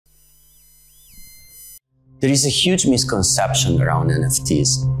There is a huge misconception around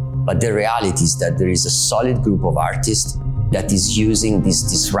NFTs, but the reality is that there is a solid group of artists that is using this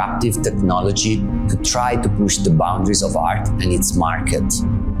disruptive technology to try to push the boundaries of art and its market.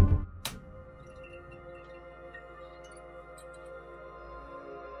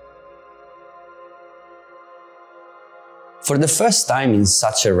 For the first time in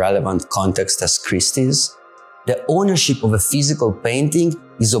such a relevant context as Christie's, the ownership of a physical painting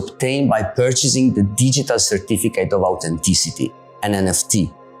is obtained by purchasing the digital certificate of authenticity, an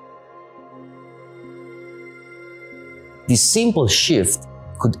NFT. This simple shift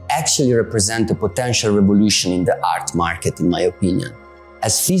could actually represent a potential revolution in the art market, in my opinion,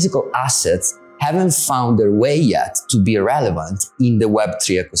 as physical assets haven't found their way yet to be relevant in the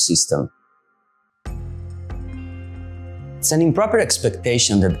Web3 ecosystem. It's an improper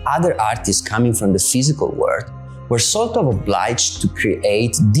expectation that other artists coming from the physical world were sort of obliged to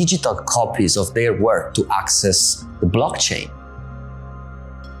create digital copies of their work to access the blockchain.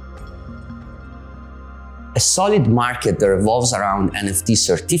 A solid market that revolves around NFT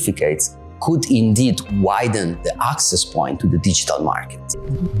certificates could indeed widen the access point to the digital market.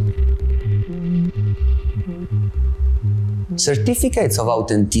 Certificates of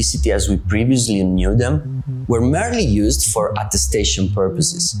authenticity, as we previously knew them, were merely used for attestation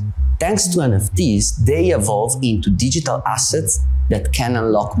purposes. Thanks to NFTs, they evolve into digital assets that can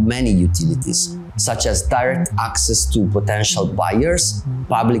unlock many utilities, such as direct access to potential buyers,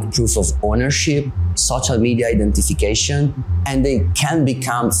 public proof of ownership, social media identification, and they can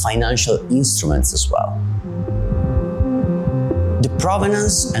become financial instruments as well. The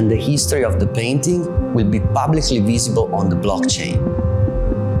provenance and the history of the painting will be publicly visible on the blockchain.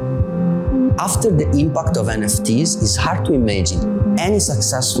 After the impact of NFTs, it's hard to imagine any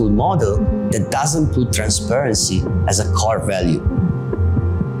successful model that doesn't put transparency as a core value.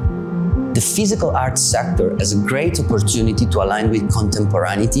 The physical art sector has a great opportunity to align with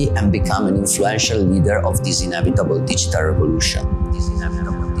contemporaneity and become an influential leader of this inevitable digital revolution.